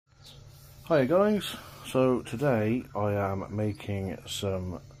Hi guys, so today I am making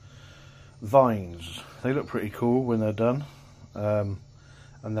some vines. They look pretty cool when they're done, and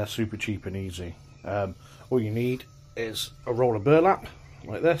they're super cheap and easy. All you need is a roll of burlap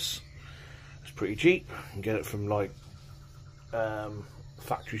like this. It's pretty cheap. You can get it from like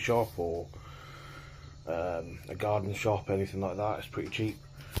factory shop or a garden shop, anything like that. It's pretty cheap.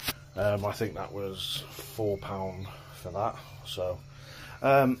 I think that was £4 for that. So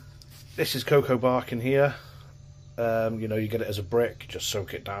this is cocoa bark in here. You know, you get it as a brick, just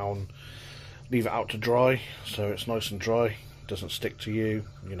soak it down, leave it out to dry so it's nice and dry, doesn't stick to you,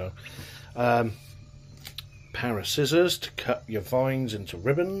 you know. Pair of scissors to cut your vines into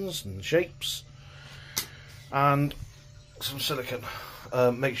ribbons and shapes, and some silicone.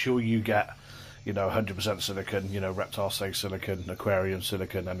 Make sure you get, you know, 100% silicone, you know, reptile safe silicone, aquarium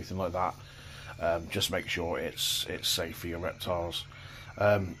silicone, anything like that. Just make sure it's safe for your reptiles.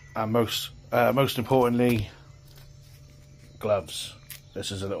 And most importantly, gloves.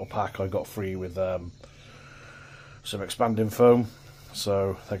 This is a little pack I got free with some expanding foam,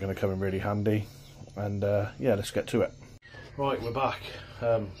 so they're going to come in really handy. And yeah, let's get to it. Right, we're back.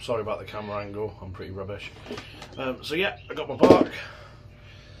 Sorry about the camera angle, I'm pretty rubbish. So yeah, I got my bark.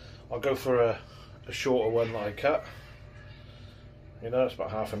 I'll go for a shorter one that I cut. You know, it's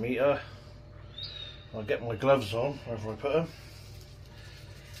about ½ a metre. I'll get my gloves on wherever I put them.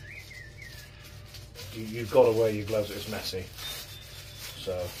 You've got to wear your gloves, it's messy.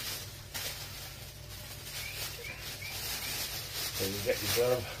 So you get your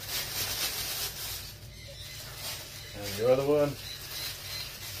glove and your other one.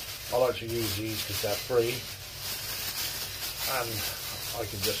 I like to use these because they're free and I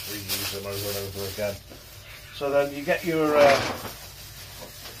can just reuse them over and over again. So then you get your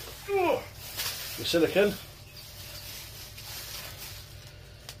silicone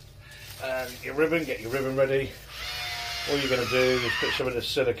and your ribbon. Get your ribbon ready. All you're going to do is put some of the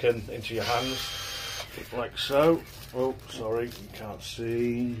silicone into your hands, like so. Oh, sorry, you can't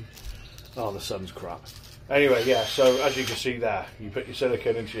see. Oh, the sun's crap. Anyway, yeah, so as you can see there, you put your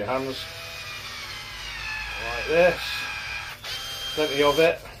silicone into your hands, like this. Plenty of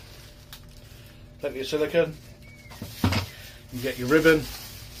it. Plenty of silicone. You get your ribbon,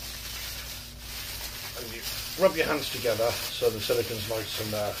 and you rub your hands together so the silicone's nice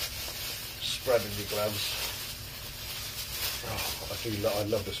and spread in your gloves. Oh, I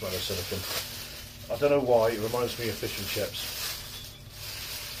love the smell of silicone. I don't know why, it reminds me of fish and chips.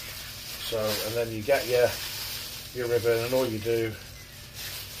 So, and then you get your ribbon, and all you do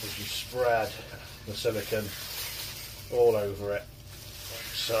is you spread the silicone all over it,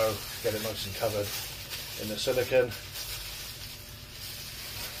 like so. Get it nice and covered in the silicone.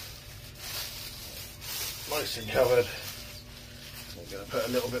 Nice and covered. I'm going to put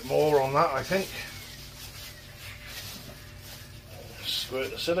a little bit more on that, I think.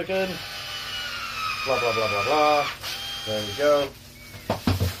 Squirt the silicone. Blah blah blah blah blah. There we go.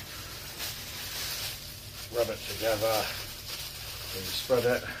 Rub it together. Then you spread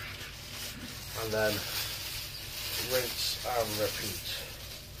it, and then rinse and repeat.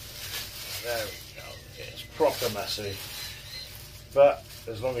 There we go. It's proper messy, but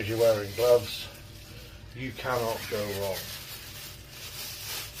as long as you're wearing gloves, you cannot go wrong.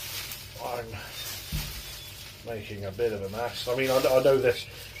 I'm making a bit of a mess. I mean, I know this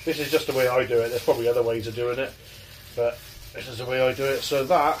is just the way I do it. There's probably other ways of doing it, but this is the way I do it. So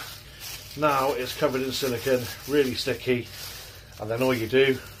that now is covered in silicone, really sticky, and then all you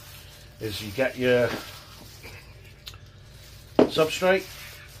do is you get your substrate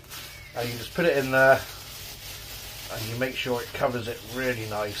and you just put it in there, and you make sure it covers it really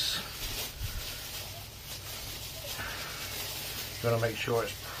nice. You want to make sure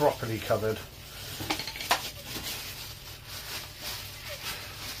it's properly covered.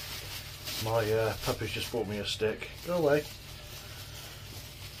 My puppy's just bought me a stick. Go away.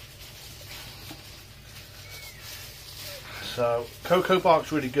 So cocoa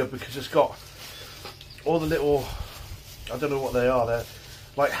bark's really good because it's got all the little, I don't know what they are, they're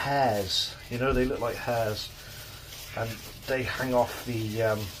like hairs, you know, they look like hairs, and they hang off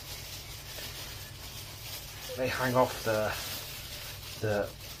the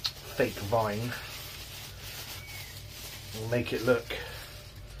fake vine and make it look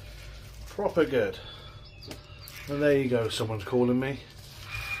proper good. And there you go, someone's calling me.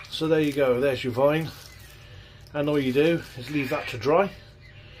 So there you go, there's your vine, and all you do is leave that to dry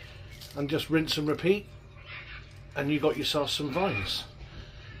and just rinse and repeat, and you got yourself some vines.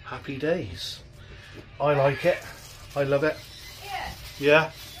 Happy days. I like it. I love it.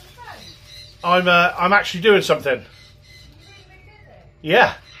 Yeah. I'm actually doing something.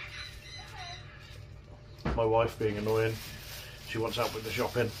 Yeah. my wife being annoying. She wants help with the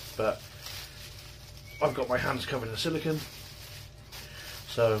shopping, but I've got my hands covered in silicone,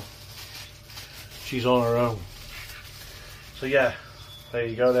 so she's on her own. So yeah, there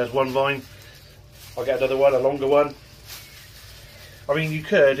you go, there's one vine. I'll get another one, a longer one. I mean, you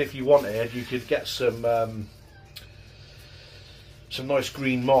could, if you wanted, you could get some nice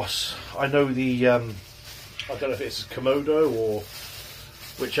green moss. I know the, I don't know if it's Komodo or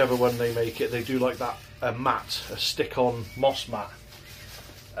whichever one they make it, they do like that, a mat, a stick-on moss mat.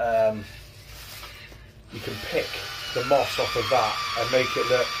 You can pick the moss off of that and make it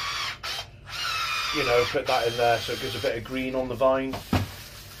look, you know, put that in there so it gives a bit of green on the vine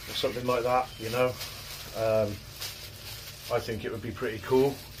or something like that, you know. I think it would be pretty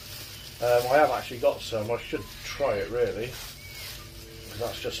cool. I have actually got some. I should try it really, because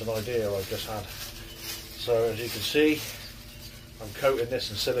that's just an idea I've just had. So as you can see, I'm coating this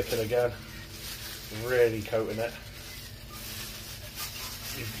in silicone again, really coating it.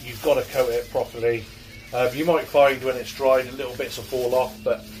 You've got to coat it properly. You might find when it's dried little bits will fall off,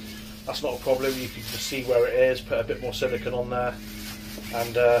 but that's not a problem. You can just see where it is, put a bit more silicone on there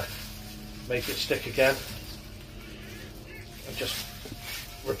and make it stick again, and just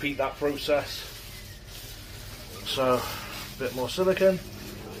repeat that process. So a bit more silicone.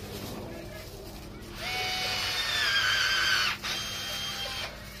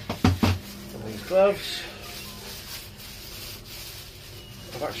 And these gloves.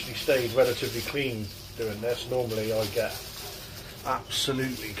 I've actually stayed relatively clean doing this. Normally I get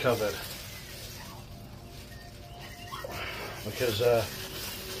absolutely covered because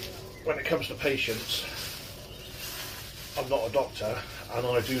when it comes to patients, I'm not a doctor and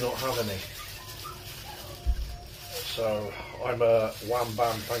I do not have any. So I'm a wham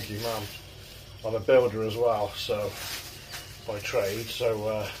bam thank you ma'am. I'm a builder as well, so by trade,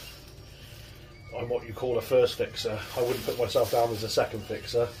 so I'm what you call a first fixer. I wouldn't put myself down as a second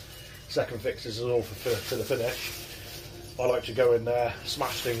fixer. Second fixers is all for the finish. I like to go in there,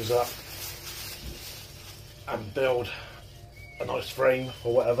 smash things up and build a nice frame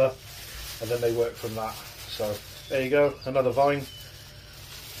or whatever, and then they work from that. So there you go, another vine.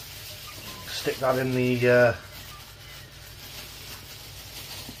 Stick that in the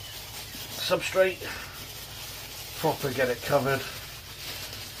substrate, proper get it covered.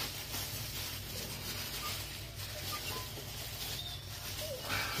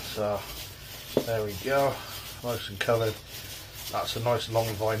 So there we go, nice and covered. That's a nice long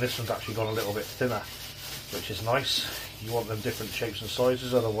vine. This one's actually gone a little bit thinner, which is nice. You want them different shapes and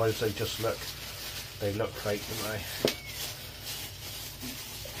sizes, otherwise they just look fake, don't they?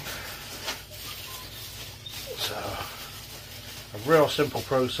 So a real simple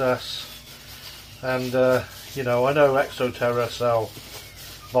process, and you know, I know Exoterra sell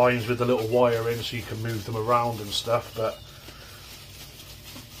vines with a little wire in so you can move them around and stuff, but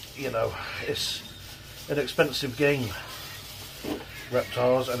you know, it's an expensive game,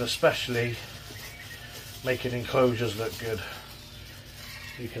 reptiles, and especially making enclosures look good.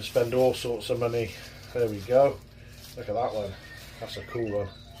 You can spend all sorts of money. There we go, look at that one, that's a cool one.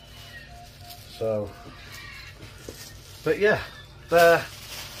 So, but yeah, that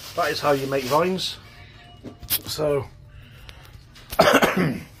is how you make vines. So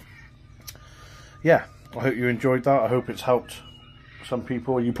yeah, I hope you enjoyed that. I hope it's helped some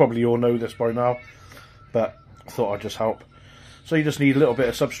people. You probably all know this by now, but I thought I'd just help. So you just need a little bit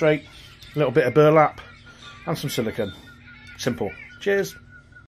of substrate, a little bit of burlap and some silicone. Simple. Cheers.